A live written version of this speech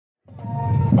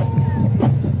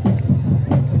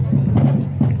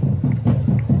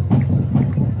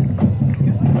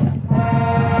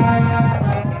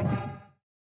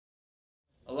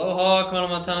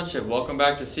Conemaugh Township. Welcome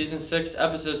back to Season 6,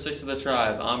 Episode 6 of The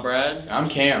Tribe. I'm Brad. I'm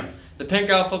Cam. The Pink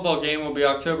Owl football game will be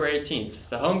October 18th.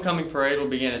 The homecoming parade will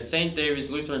begin at St. David's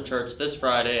Lutheran Church this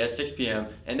Friday at 6 p.m.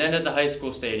 and end at the high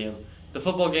school stadium. The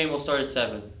football game will start at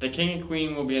 7. The King and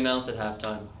Queen will be announced at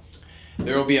halftime.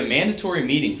 There will be a mandatory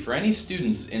meeting for any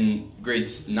students in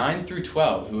grades 9 through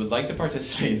 12 who would like to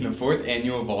participate in the 4th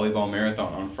Annual Volleyball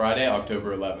Marathon on Friday,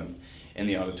 October 11th in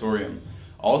the auditorium.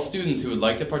 All students who would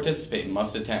like to participate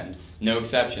must attend, no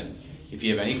exceptions. If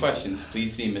you have any questions,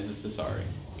 please see Mrs. Desari.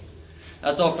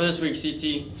 That's all for this week,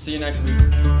 CT. See you next week.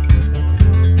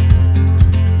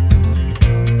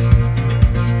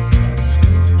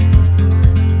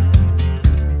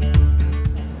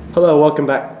 Hello, welcome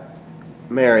back.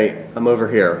 Mary, I'm over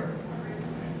here.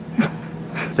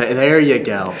 There you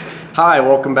go. Hi,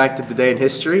 welcome back to Today in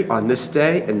History. On this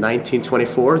day in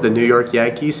 1924, the New York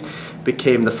Yankees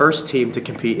became the first team to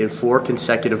compete in 4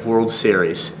 consecutive World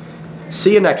Series.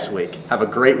 See you next week. Have a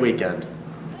great weekend.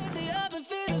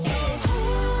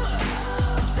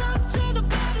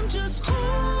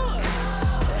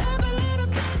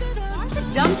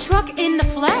 Dump truck in the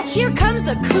flesh. Here comes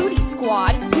the cootie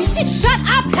squad. You should shut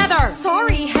up, Heather.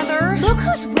 Sorry, Heather. Look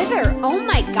who's with her. Oh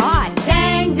my God.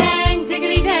 Dang, dang,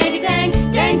 diggity, dang, dang,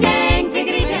 dang, dang,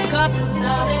 diggity, dang. Pick up,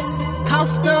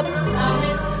 coast up,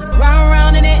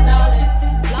 round in it.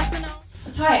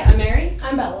 Hi, I'm Mary.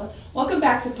 I'm Bella. Welcome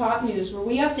back to Pop News, where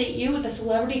we update you with the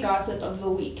celebrity gossip of the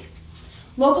week.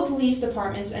 Local police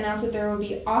departments announced that there will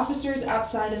be officers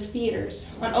outside of theaters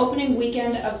on opening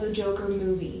weekend of the Joker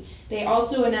movie. They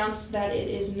also announced that it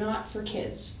is not for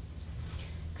kids.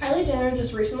 Kylie Jenner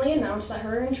just recently announced that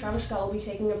her and Travis Scott will be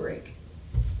taking a break.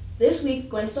 This week,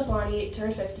 Gwen Stefani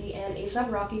turned 50 and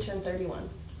A$AP Rocky turned 31.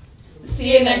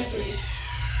 See you next week.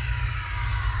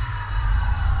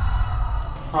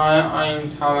 Hi,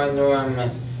 I'm Tyler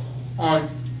Dorman. On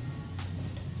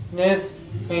this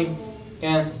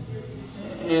weekend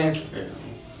is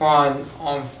fun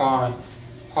on fun.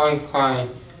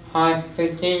 High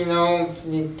 50 low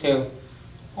 52.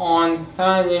 On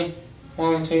Saturday,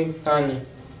 mostly sunny.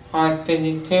 High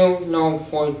 52 low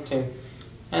 42.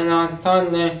 And on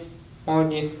Sunday,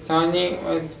 mostly sunny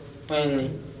with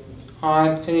rainy.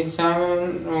 High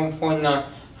 37 low 49.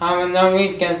 Have a nice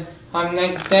weekend. Have a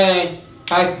nice day.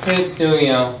 Back to the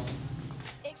studio.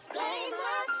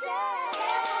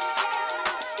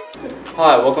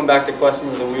 Hi, welcome back to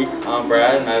Questions of the Week. I'm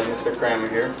Brad, and I have Mr. Kramer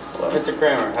here. Hello. Mr.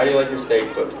 Kramer, how do you like your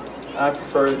steak cooked? I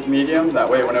prefer medium, that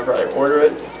way whenever I order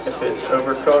it, if it's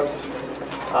overcooked,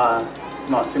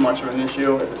 not too much of an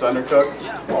issue. If it's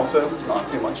undercooked, also not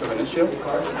too much of an issue.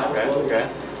 Okay.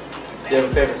 Do you have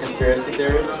a favorite conspiracy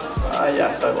theory?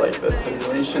 Yes, I like the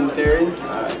simulation theory.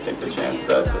 I think the chance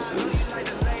that this is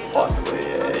possibly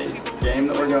a game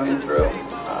that we're going through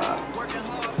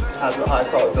has a high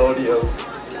probability of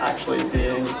actually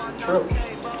being true.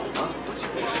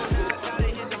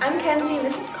 I'm Kenzie and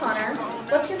this is Connor.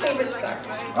 What's your favorite scar?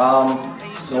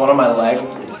 The one on my leg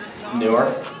is newer.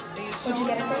 Where'd you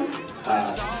get it from?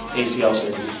 ACL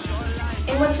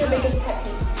surgery. And what's your biggest pet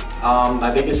peeve?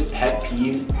 My biggest pet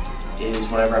peeve is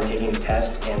whenever I'm taking a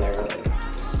test and there are like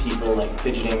people like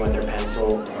fidgeting with their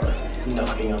pencil or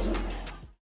knocking on something.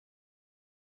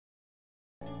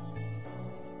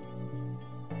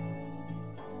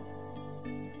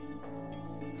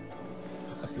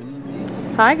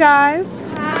 Hi guys.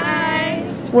 Hi.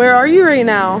 Where are you right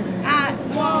now? At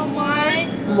Walmart.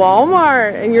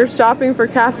 Walmart. And you're shopping for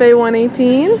Cafe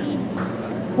 118?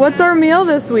 What's our meal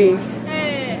this week?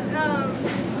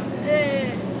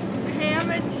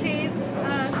 Ham and cheese,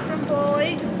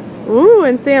 stromboli. Ooh,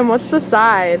 and Sam, what's the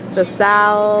side? The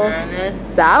salad.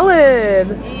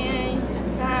 And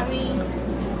brownie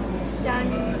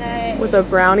sundae. With a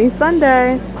brownie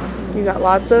sundae. You got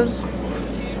lots of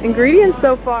ingredients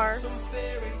so far.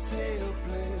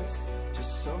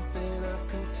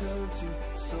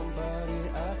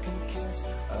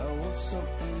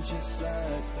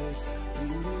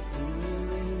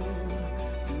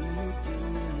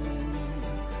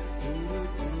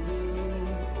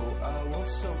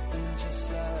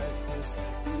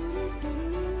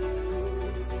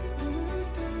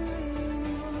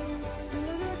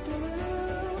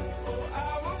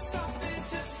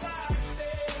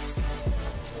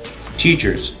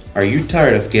 Teachers, are you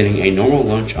tired of getting a normal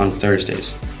lunch on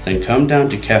Thursdays? Then come down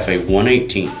to Cafe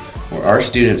 118, where our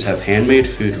students have handmade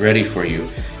food ready for you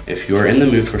if you are in the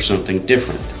mood for something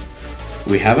different.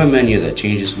 We have a menu that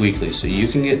changes weekly so you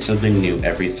can get something new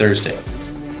every Thursday.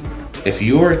 If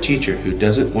you are a teacher who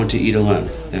doesn't want to eat alone,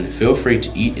 then feel free to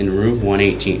eat in room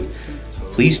 118.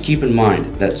 Please keep in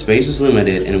mind that space is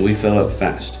limited and we fill up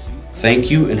fast. Thank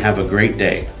you and have a great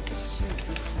day.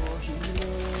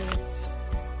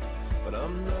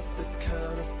 I'm not the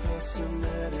kind of person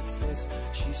that it fits.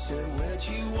 She said, where'd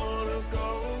you wanna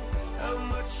go? How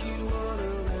much you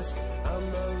wanna risk?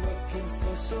 I'm not looking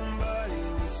for somebody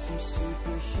with some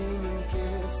superhuman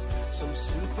gifts, some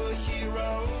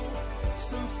superhero,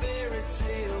 some fairy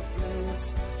tale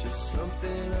bliss. Just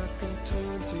something I can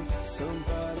turn to,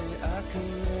 somebody I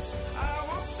can miss. I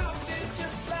want something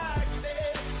just like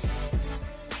this.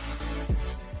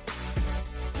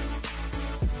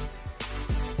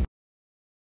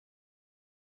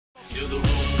 Till the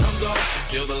roof comes off,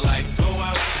 till the lights go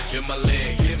out, till my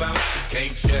leg give out,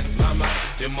 can't shut my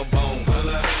mouth, till my bone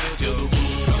holler, till the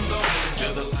roof comes off,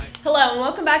 till the lights. Hello and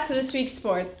welcome back to this week's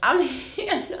sports. I'm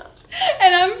Hannah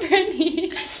and I'm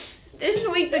Brittany. This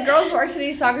week the girls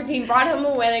varsity soccer team brought home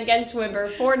a win against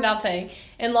Wimber 4-0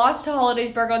 and lost to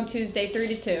Hollidaysburg on Tuesday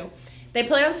 3-2. They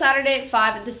play on Saturday at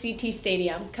 5 at the CT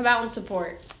Stadium. Come out and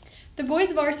support. The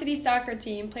boys varsity soccer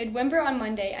team played Wimber on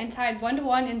Monday and tied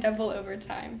 1-1 in double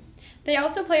overtime. They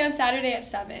also play on Saturday at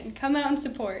 7. Come out and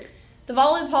support. The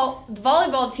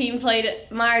volleyball team played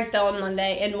Myersdale on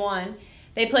Monday and won.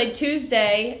 They played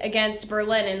Tuesday against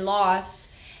Berlin and lost.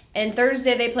 And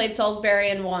Thursday they played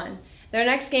Salisbury and won. Their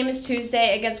next game is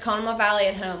Tuesday against Conemaugh Valley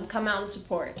at home. Come out and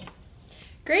support.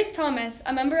 Grace Thomas,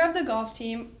 a member of the golf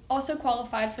team, also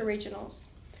qualified for regionals.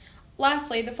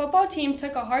 Lastly, the football team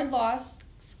took a hard loss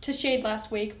to Shade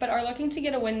last week, but are looking to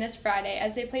get a win this Friday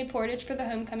as they play Portage for the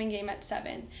homecoming game at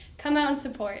 7. Come out and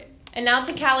support. And now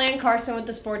to Callie and Carson with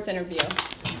the sports interview.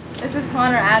 This is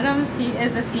Connor Adams. He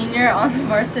is a senior on the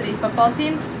varsity football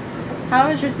team. How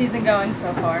is your season going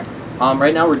so far?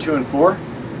 Right now we're 2-4,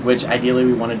 which ideally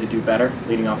we wanted to do better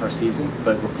leading off our season,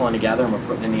 but we're pulling together and we're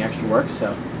putting in the extra work,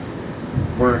 so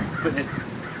we're putting it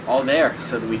all there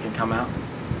so that we can come out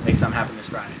and make something happen this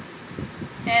Friday.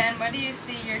 And what do you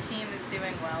see your team is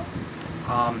doing well?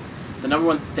 The number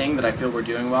one thing that I feel we're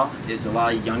doing well is a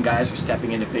lot of young guys are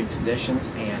stepping into big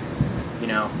positions and, you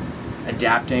know,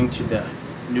 adapting to the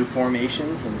new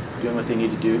formations and doing what they need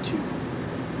to do to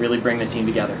really bring the team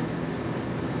together.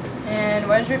 And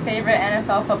what is your favorite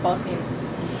NFL football team?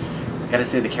 I gotta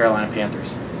say the Carolina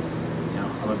Panthers. You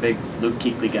know, I'm a big Luke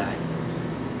Kuechly guy.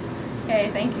 Okay,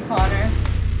 thank you, Connor.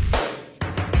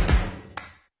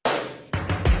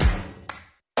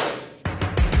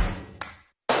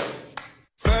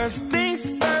 First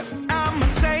things first, I'ma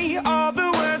say all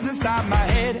the words inside my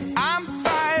head. I'm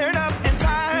fired up and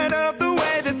tired of the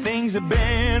way that things have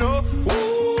been. Oh,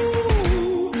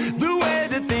 ooh, the way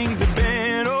that things have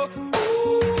been. Oh,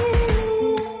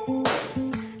 ooh.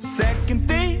 Second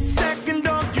thing, second,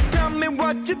 don't you tell me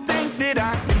what you think that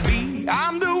I can be.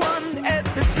 I'm the one at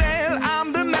the sail,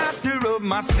 I'm the master of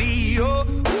my sea. Oh,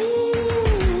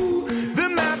 ooh, the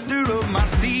master of my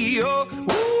sea. Oh, ooh.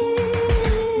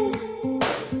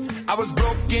 I was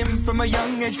broken from a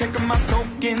young age, taking my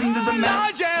soak into the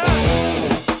night.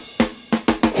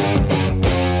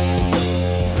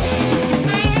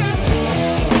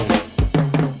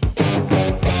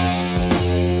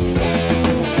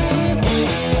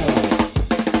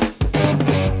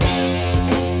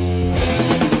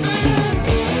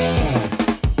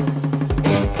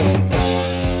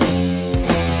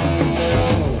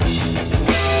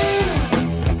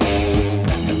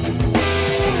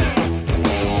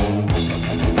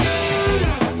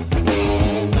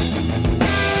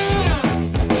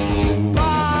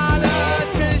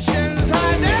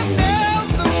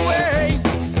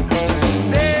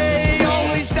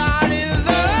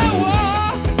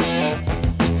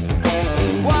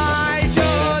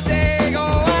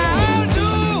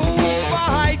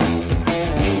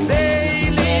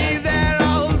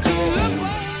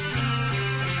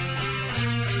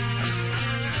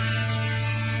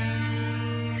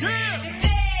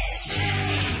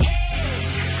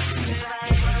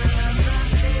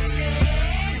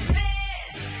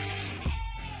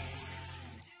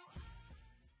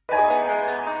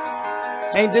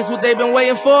 Ain't this what they've been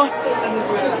waiting for?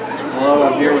 Hello,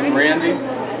 I'm here with Randy.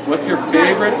 What's your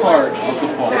favorite part of the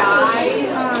fall?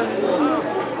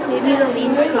 Maybe the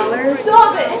leaves colors.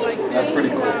 That's pretty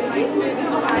cool.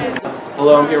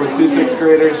 Hello, I'm here with 2 6th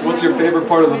graders. What's your favorite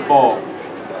part of the fall?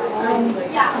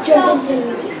 To jump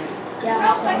into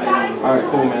Alright,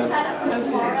 cool, man.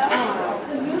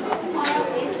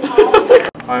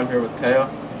 I'm here with Teo.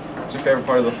 What's your favorite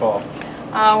part of the fall?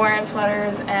 Wearing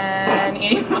sweaters and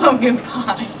eating pumpkin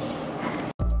pie.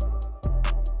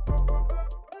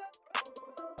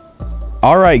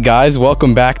 Alright guys,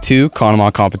 welcome back to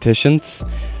Conemaugh Competitions.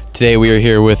 Today we are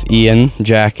here with Ian,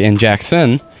 Jack, and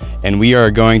Jackson, and we are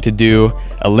going to do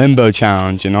a limbo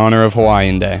challenge in honor of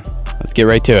Hawaiian Day. Let's get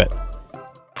right to it.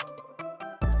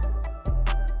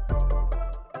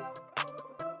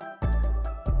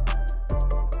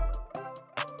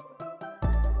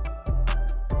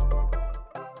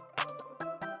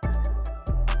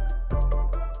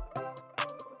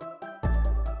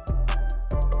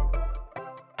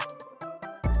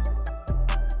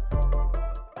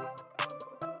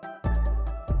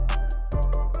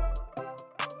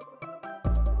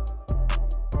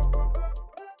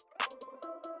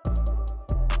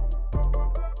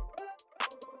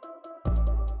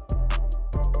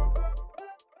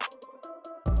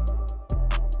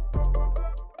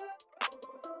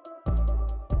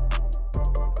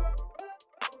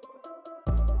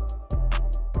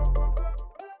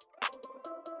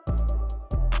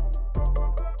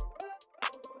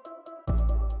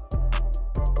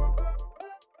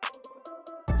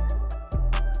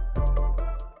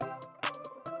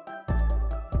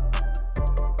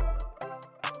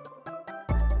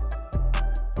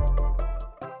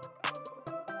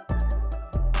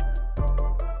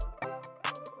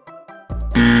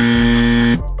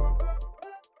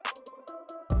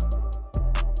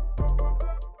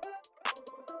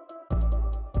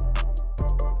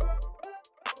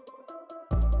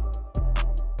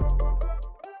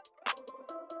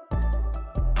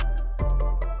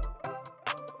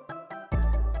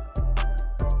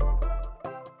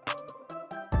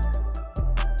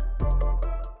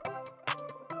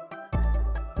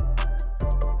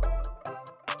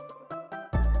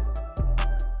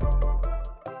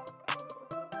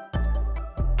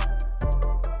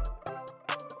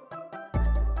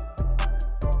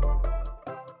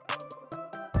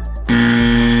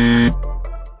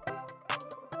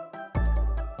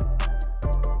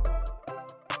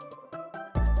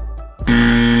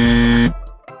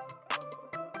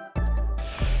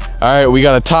 All right, we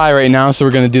got a tie right now, so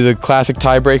we're gonna do the classic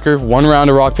tiebreaker. 1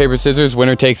 round of rock, paper, scissors,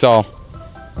 winner takes all.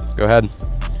 Go ahead.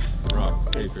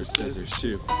 Rock, paper, scissors,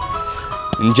 shoot.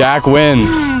 And Jack wins.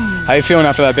 How you feeling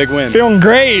after that big win? Feeling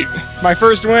great. My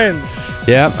first win.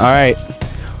 Yeah, all right.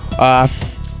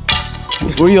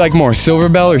 What do you like more, Silver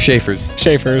Bell or Schaefer's?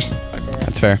 Schaefer's.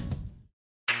 That's fair.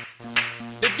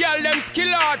 The girl them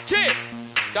skill arty.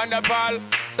 Thunderball.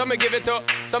 Some give it to,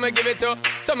 some give it to,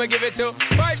 some give it to.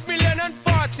 5 million and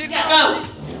 40. Go!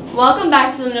 Welcome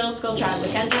back to the middle school tribe,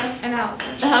 Kendra and Alex.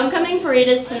 The homecoming parade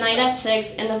is tonight at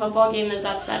 6 and the football game is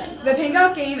at 7. The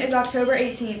pickup game is October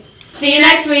 18th. See you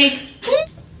next week!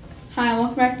 Hi,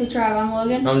 welcome back to the tribe. I'm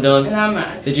Logan. I'm Dylan. And I'm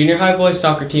Max. The junior high boys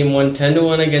soccer team won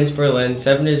 10-1 against Berlin,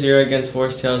 7-0 against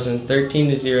Forest Hills, and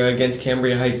 13-0 against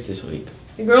Cambria Heights this week.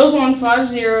 The girls won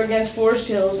 5-0 against Forest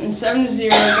Hills and 7-0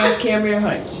 against Cambria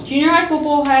Heights. Junior high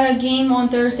football had a game on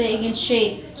Thursday against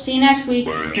Shade. See you next week.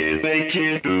 Work it, make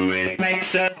it, do it, make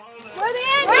sense. We're the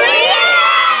end! We're the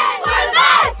end! We're the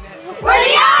best! We're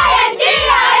the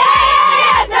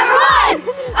I-N-D-I-A-N-S #1!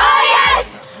 Oh yes!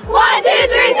 1, 2,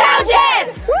 3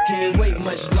 Townships! Can't wait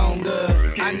much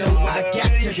longer. I know I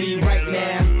got to be right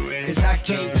now, cause I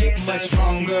can't get much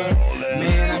stronger.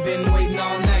 Man, I've been waiting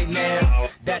all night now.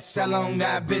 That's how long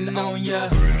I've been on ya.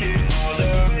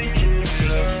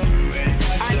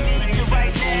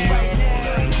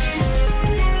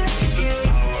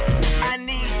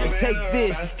 Take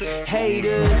this,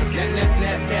 haters.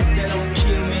 That don't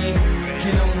kill me,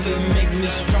 can only make me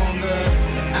stronger.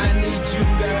 I need you to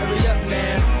hurry up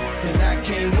now, cause I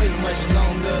can't wait much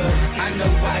longer. I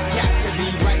know I got to be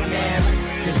right now,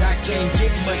 cause I can't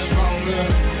get much stronger.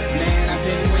 Man, I've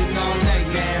been waiting all night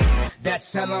now.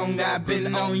 That's how long I've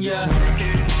been on ya.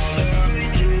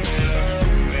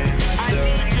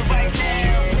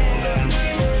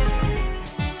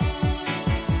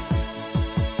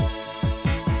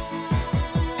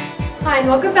 Hi, and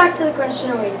welcome back to the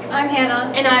question of the week. I'm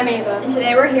Hannah. And I'm Ava. And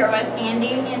today we're here with Andy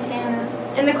and Tanner.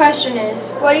 And the question is,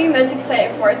 what are you most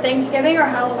excited for, Thanksgiving or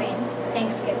Halloween?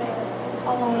 Thanksgiving.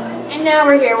 Halloween. And now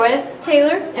we're here with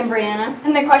Taylor and Brianna.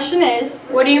 And the question is,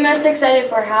 what are you most excited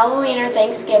for, Halloween or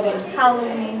Thanksgiving?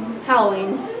 Halloween.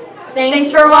 Halloween.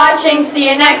 Thanks for watching. See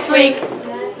you next week.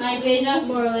 Hi, Deja,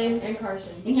 Morley, and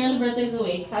Carson. and here are the birthdays of the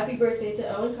week. Happy birthday to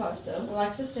Owen Costo,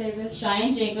 Alexis Davis,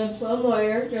 Cheyenne Jacobs, Will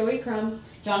Moyer, Joey Crum,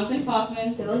 Jonathan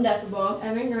Faulkman, Dylan Defferball,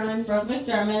 Evan Grimes, Brooke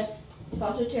McDermott,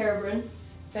 Tasha Terebrin,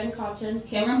 Ben Cochin,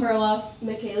 Cameron Burloff,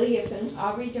 Michaela Giffen,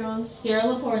 Aubrey Jones, Sierra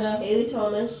Laporta, Haley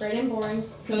Thomas, Brayden Boring,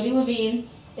 Cody Levine.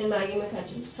 and Maggie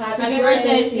McCutcheon. Happy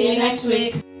birthday. See you next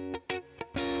week.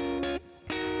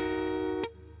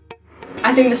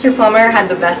 I think Mr. Plummer had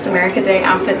the best America Day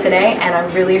outfit today, and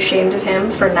I'm really ashamed of him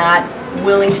for not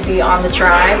willing to be on the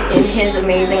tribe in his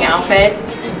amazing outfit.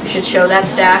 We should show that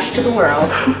stash to the world.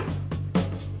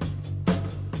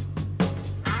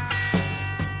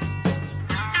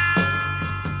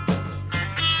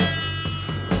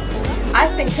 I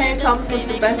think Tanner Thomas looked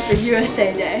the best for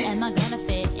USA Day.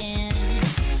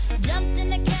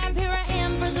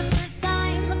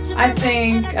 I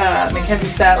think Mackenzie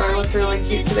Statler looked really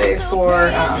cute today for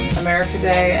America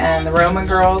Day, and the Roman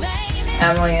girls,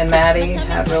 Emily and Maddie,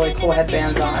 have really cool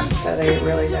headbands on, so they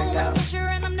really decked out.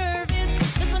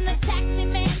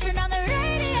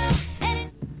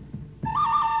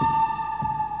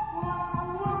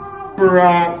 For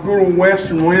good old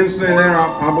Western Wednesday there,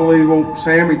 I believe old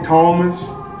Sammy Thomas,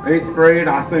 8th grade,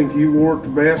 I think he wore it the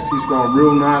best. He's got a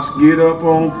real nice get up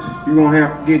on. You're going to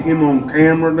have to get him on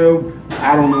camera though.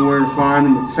 I don't know where to find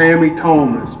him, but Sammy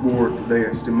Thomas wore it the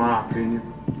best in my opinion.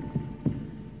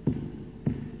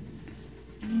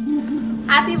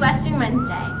 Happy Western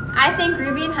Wednesday. I think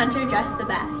Ruby and Hunter dressed the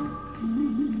best.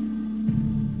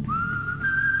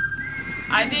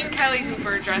 I think Kelly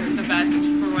Hooper dressed the best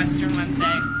for Western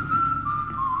Wednesday.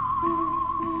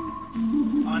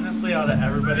 Honestly, out of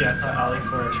everybody, I thought Ali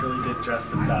Forrest really did dress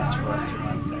the best for Western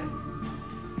Wednesday.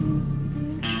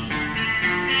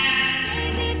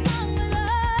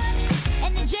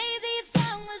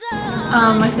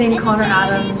 I think Connor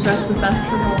Adams dressed the best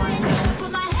for Hawaiian Day.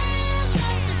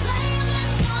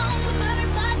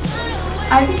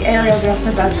 I think Ariel dressed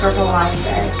the best for Hawaiian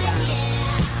Day.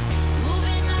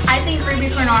 I think Ruby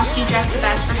Kornowski dressed the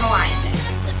best for Hawaiian Day.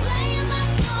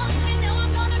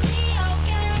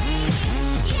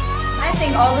 I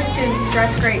think all the students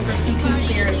dressed great for CT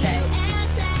Spirit Day.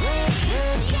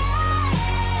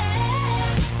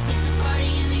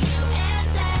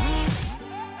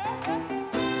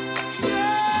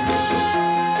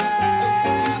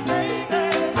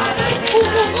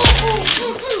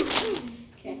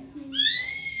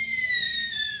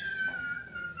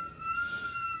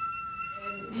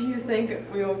 Do you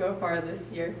think we will go far this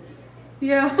year.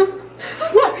 Yeah.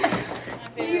 My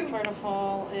favorite part of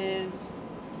fall is...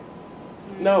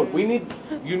 No, you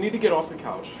need to get off the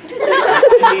couch.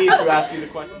 I need to ask you the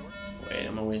question. Wait,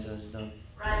 I'm gonna wait till it's done.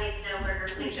 Riley Snowburger,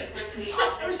 please repeat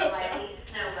offense Riley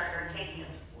Snowburger, take you.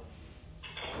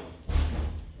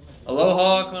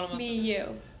 Aloha, Konama. Me,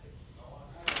 you.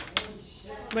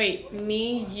 Wait,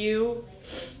 me, you.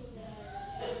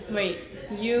 Wait,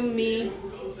 you, me,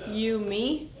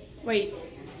 me. Wait,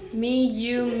 me,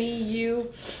 you, me,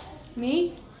 you,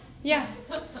 me. Yeah.